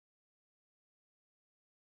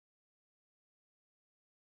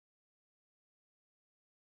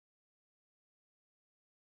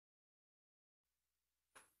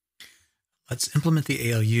Let's implement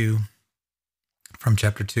the ALU from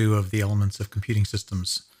Chapter 2 of the Elements of Computing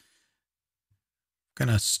Systems. I'm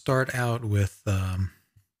going to start out with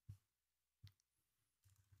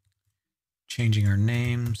changing our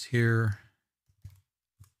names here.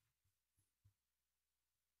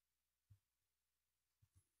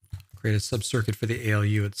 Create a subcircuit for the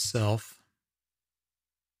ALU itself.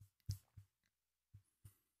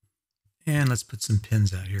 And let's put some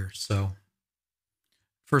pins out here. So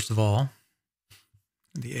first of all,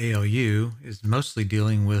 the ALU is mostly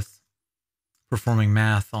dealing with performing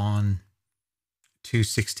math on two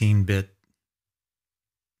 16-bit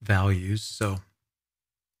values. So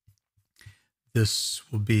this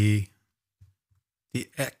will be the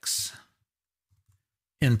X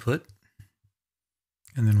input,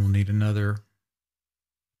 and then we'll need another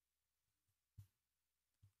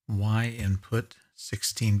Y input,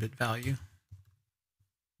 16-bit value.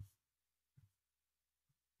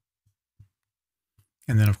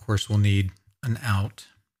 And then, of course, we'll need an out.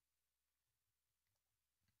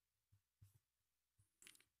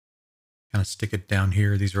 Kind of stick it down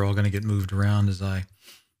here. These are all going to get moved around as I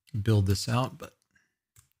build this out, but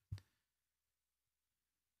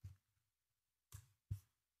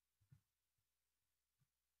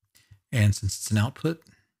and since it's an output,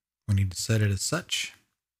 we need to set it as such.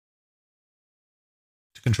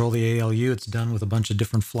 To control the ALU, it's done with a bunch of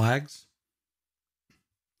different flags.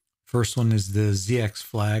 First one is the ZX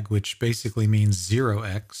flag, which basically means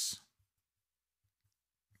 0x.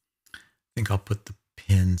 I think I'll put the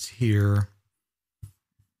pins here.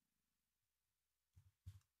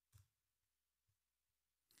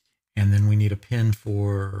 And then we need a pin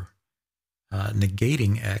for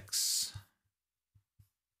negating x.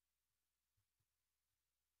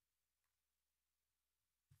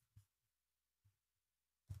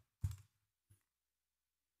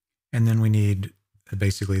 And then we need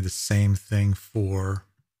basically the same thing for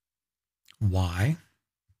y.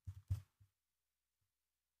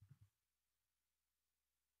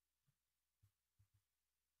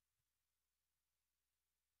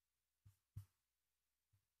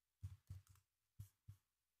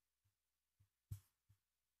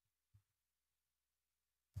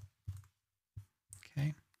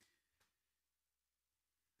 Okay.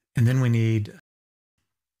 And then we need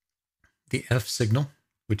the F signal,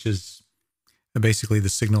 which is basically the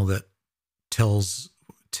signal that tells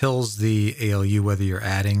the ALU whether you're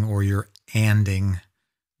adding or you're ANDing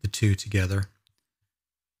the two together.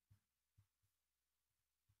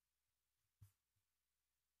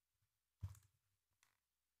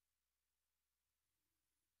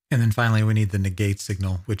 And then finally, we need the negate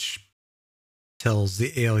signal, which tells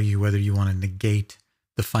the ALU whether you want to negate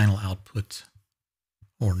the final output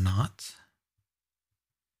or not.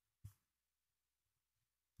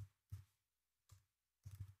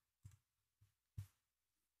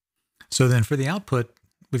 So then for the output,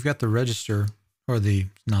 we've got the register, or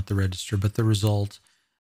not the register, but the result.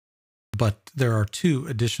 But there are two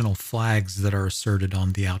additional flags that are asserted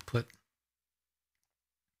on the output.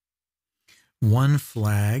 One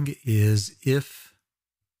flag is if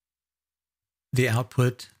the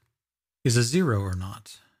output is a 0 or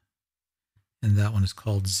not. And that one is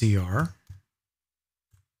called ZR.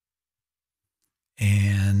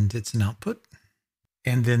 And it's an output.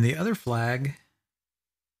 And then the other flag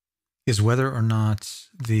is whether or not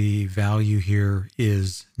the value here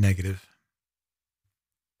is negative.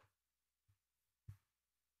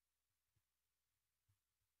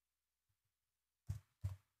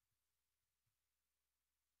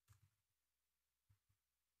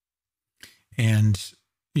 And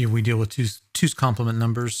we deal with two's complement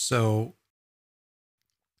numbers. So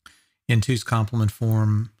in two's complement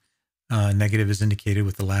form, negative is indicated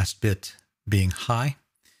with the last bit being high.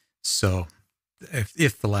 So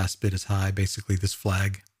if the last bit is high, basically this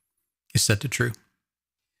flag is set to true.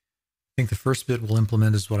 I think the first bit we'll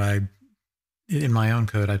implement is what in my own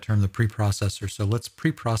code, I term the preprocessor. So let's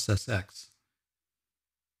preprocess X.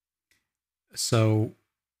 So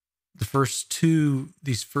these first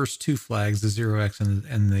two flags, the 0x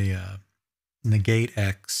and the negate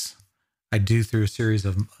X, I do through a series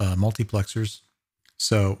of multiplexers.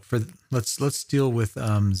 So let's deal with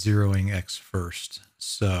zeroing X first.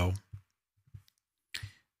 So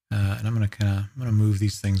and I'm gonna move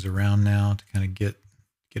these things around now to kind of get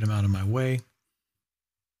them out of my way.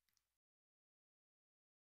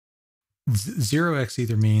 0x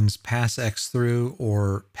either means pass X through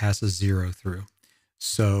or pass a 0 through.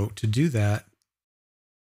 So to do that,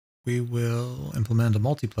 we will implement a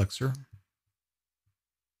multiplexer.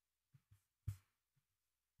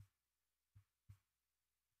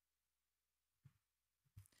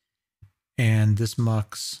 And this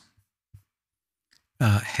mux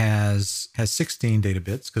has 16 data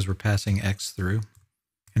bits because we're passing X through,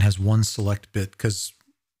 and has one select bit because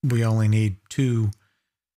we only need two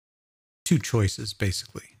choices,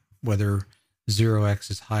 basically, whether 0x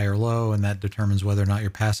is high or low, and that determines whether or not you're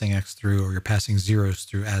passing X through or you're passing zeros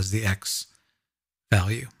through as the X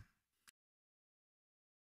value.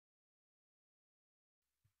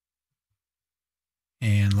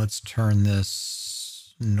 And let's turn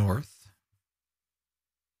this north.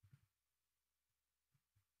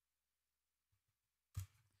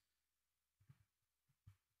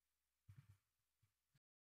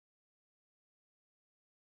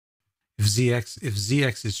 If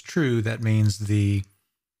zx is true, that means the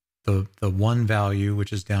one value,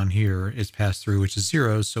 which is down here, is passed through, which is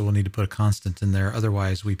 0, so we'll need to put a constant in there.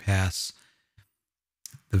 Otherwise, we pass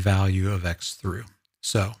the value of X through.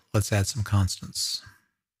 So let's add some constants.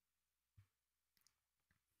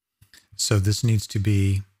 So this needs to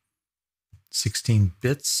be 16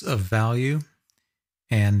 bits of value,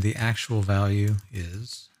 and the actual value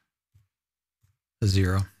is a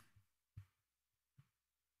 0.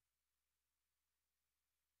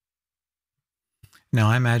 Now,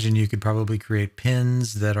 I imagine you could probably create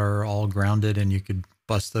pins that are all grounded, and you could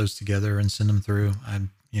bust those together and send them through.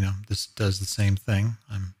 This does the same thing,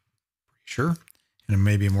 I'm pretty sure, in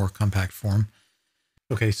maybe a more compact form.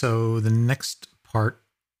 Okay, so the next part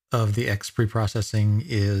of the X preprocessing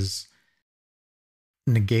is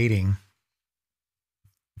negating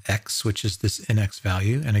X, which is this NX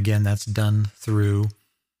value. And again, that's done through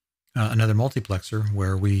another multiplexer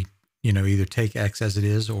where we, either take X as it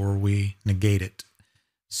is or we negate it.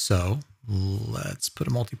 So let's put a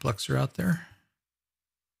multiplexer out there.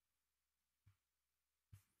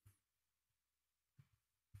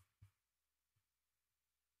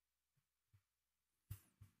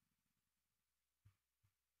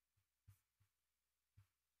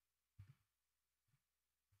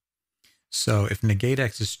 So if negate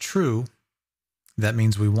X is true, that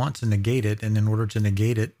means we want to negate it. And in order to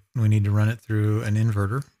negate it, we need to run it through an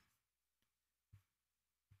inverter.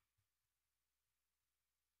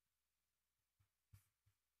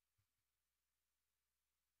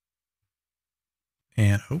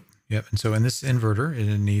 And, and so in this inverter,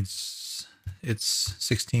 it's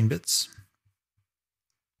 16 bits.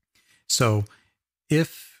 So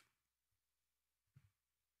if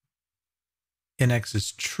NX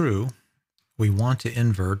is true, we want to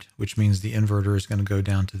invert, which means the inverter is going to go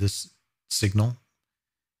down to this signal.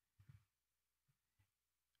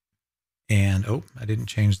 And, I didn't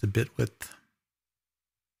change the bit width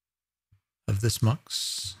of this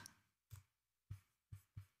mux.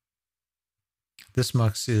 This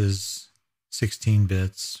mux is 16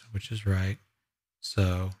 bits, which is right.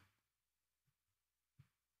 So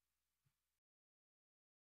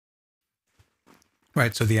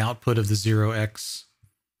so the output of the 0x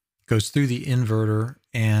goes through the inverter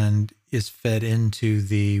and is fed into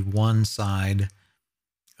the one side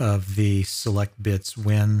of the select bits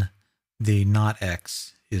when the not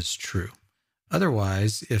X is true.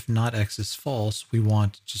 Otherwise, if not X is false, we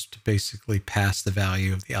want just to basically pass the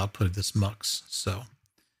value of the output of this mux. So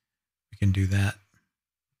we can do that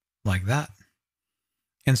like that.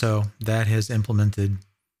 And so that has implemented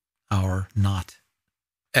our not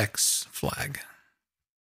X flag.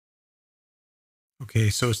 Okay,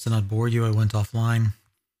 so as to not bore you, I went offline,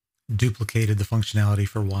 duplicated the functionality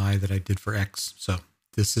for Y that I did for X. So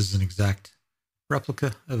this is an exact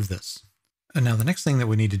replica of this. And now the next thing that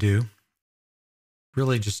we need to do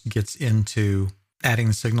really just gets into adding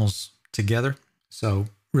the signals together. So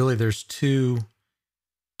really there's two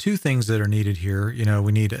things that are needed here.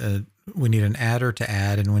 We need an adder to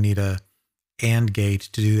add, and we need a AND gate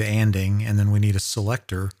to do the ANDing, and then we need a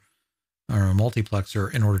selector or a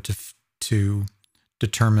multiplexer in order to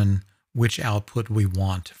determine which output we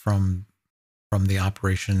want from the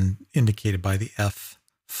operation indicated by the F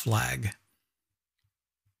flag.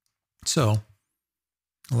 So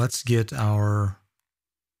let's get our,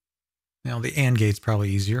 now the AND gate's probably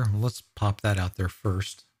easier. Let's pop that out there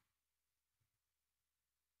first.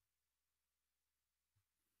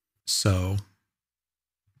 So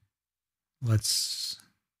let's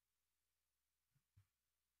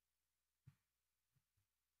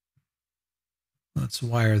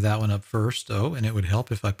wire that one up first. And it would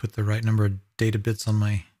help if I put the right number of data bits on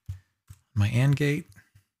my AND gate.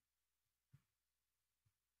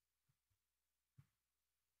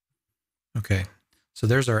 Okay, so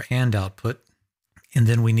there's our AND output. And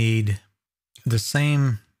then we need the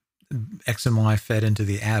same X and Y fed into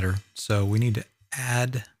the adder. So we need to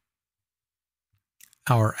add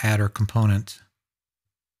our adder component.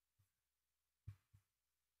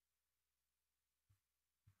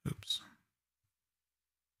 Oops.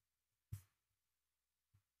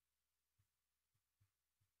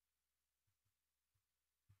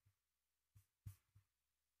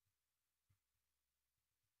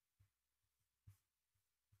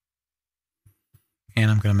 And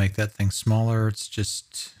I'm going to make that thing smaller. It's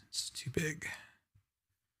too big.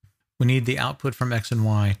 We need the output from X and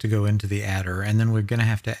Y to go into the adder, and then we're going to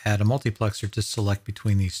have to add a multiplexer to select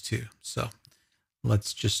between these two. So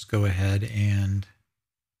let's just go ahead and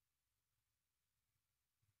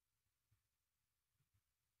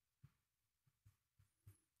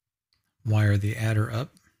wire the adder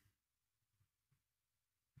up.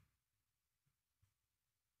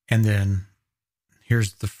 And then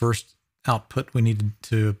here's the first output we needed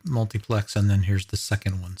to multiplex, and then here's the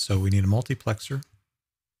second one. So we need a multiplexer.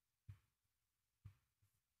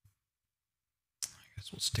 I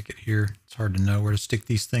guess we'll stick it here. It's hard to know where to stick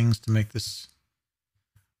these things to make this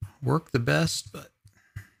work the best, but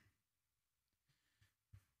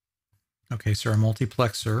okay, so our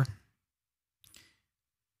multiplexer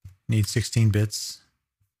needs 16 bits.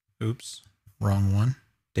 Oops, wrong one.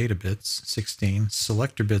 Data bits, 16.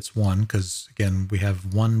 Selector bits, 1, because again, we have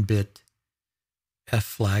 1-bit F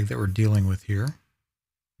flag that we're dealing with here.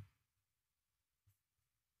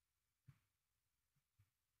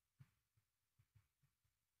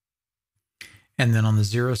 And then on the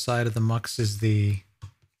 0 side of the mux is the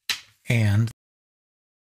AND.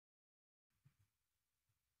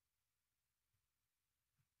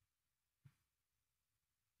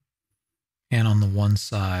 And on the 1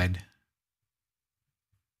 side,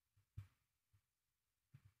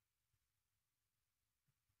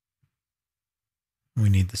 we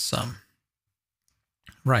need the sum.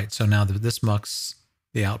 Right, so now this mux,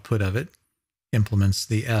 the output of it, implements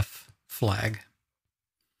the F flag.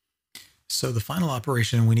 So the final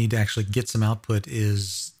operation we need to actually get some output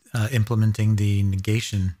is implementing the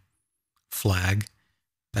negation flag.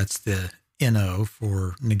 That's the NO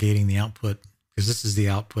for negating the output, because this is the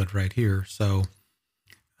output right here. So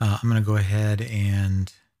I'm going to go ahead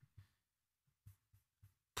and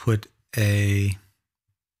put a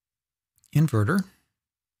inverter.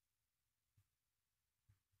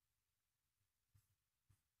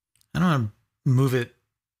 I don't want to move it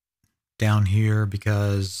down here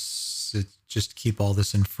because it just keep all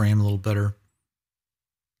this in frame a little better.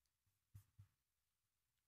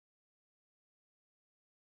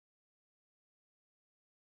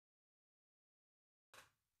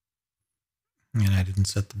 And I didn't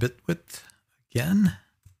set the bit width again.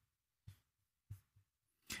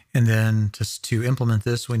 And then just to implement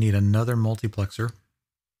this, we need another multiplexer.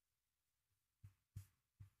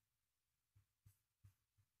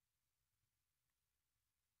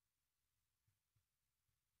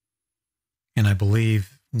 And I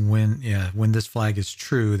believe when this flag is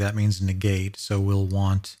true, that means negate. So we'll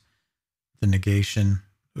want the negation.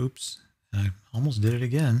 Oops, I almost did it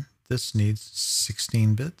again. This needs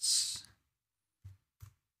 16 bits.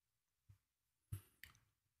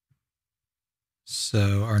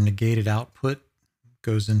 So our negated output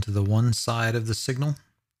goes into the 1 side of the signal.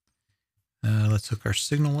 Let's hook our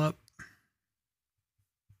signal up.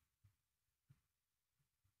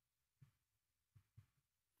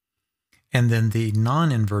 And then the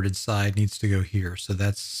non-inverted side needs to go here. So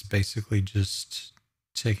that's basically just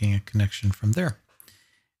taking a connection from there.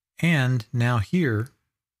 And now here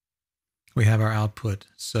we have our output.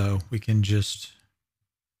 So we can just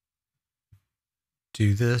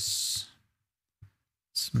do this.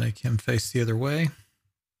 Let's make him face the other way.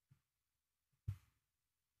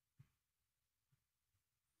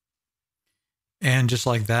 And just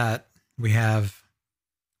like that, we have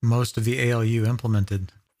most of the ALU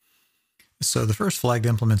implemented. So the first flag to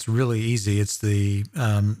implement's really easy. It's the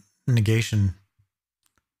negation,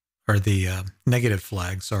 or the negative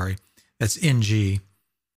flag, sorry. That's NG.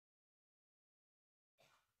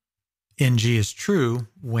 NG is true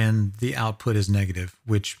when the output is negative,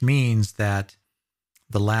 which means that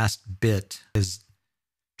the last bit is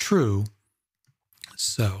true.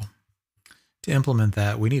 So to implement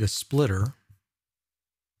that, we need a splitter.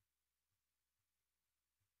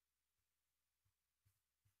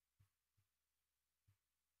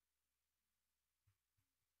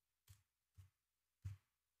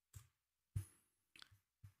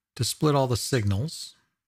 To split all the signals.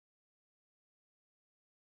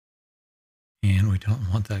 And we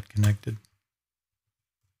don't want that connected.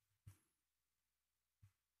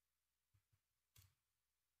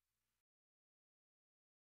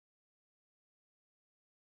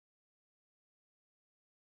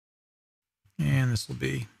 And this will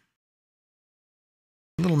be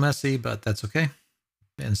a little messy, but that's okay.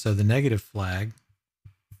 And so the negative flag,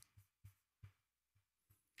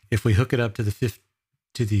 if we hook it up to the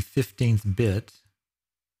 15th bit,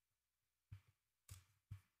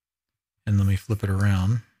 and let me flip it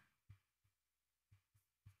around.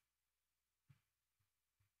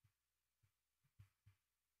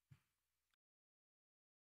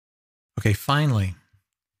 Okay, finally,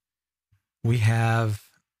 we have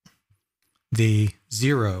the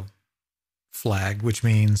 0 flag, which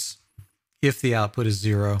means if the output is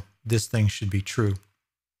 0, this thing should be true.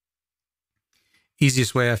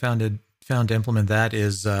 Easiest way I found to implement that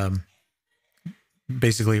is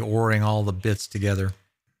basically ORing all the bits together.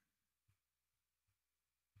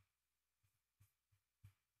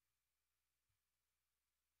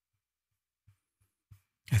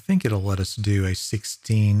 I think it'll let us do a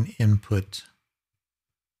 16 input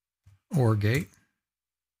OR gate.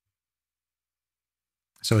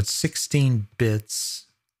 So it's 16 bits.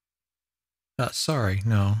 Sorry,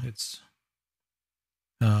 no, it's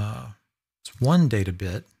 1 data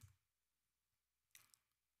bit,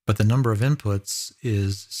 but the number of inputs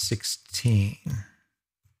is 16.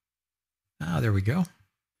 There we go.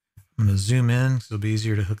 I'm going to zoom in because it'll be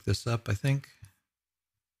easier to hook this up, I think.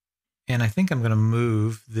 And I think I'm going to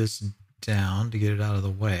move this down to get it out of the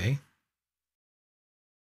way.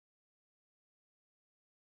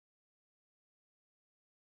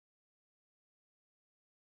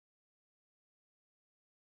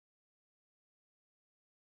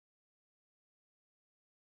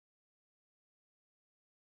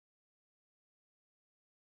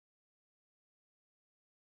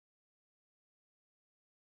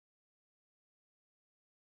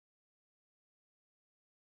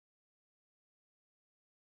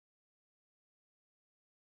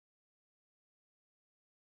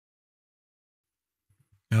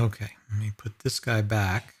 Okay, let me put this guy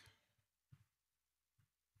back.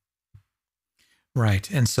 Right,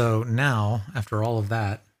 and so now, after all of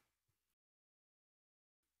that,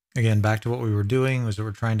 again, back to what we were doing was that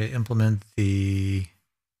we're trying to implement the,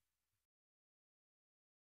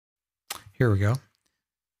 here we go,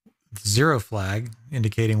 0 flag,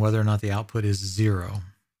 indicating whether or not the output is 0.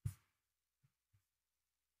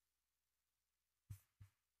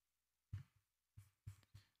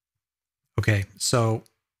 Okay, so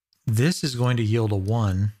this is going to yield a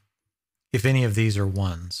 1 if any of these are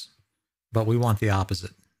 1s, but we want the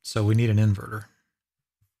opposite, so we need an inverter.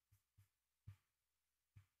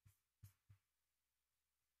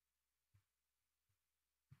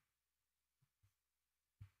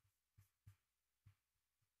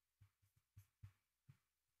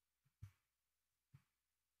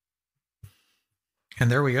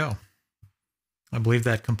 And there we go. I believe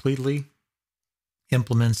that completely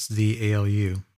implements the ALU.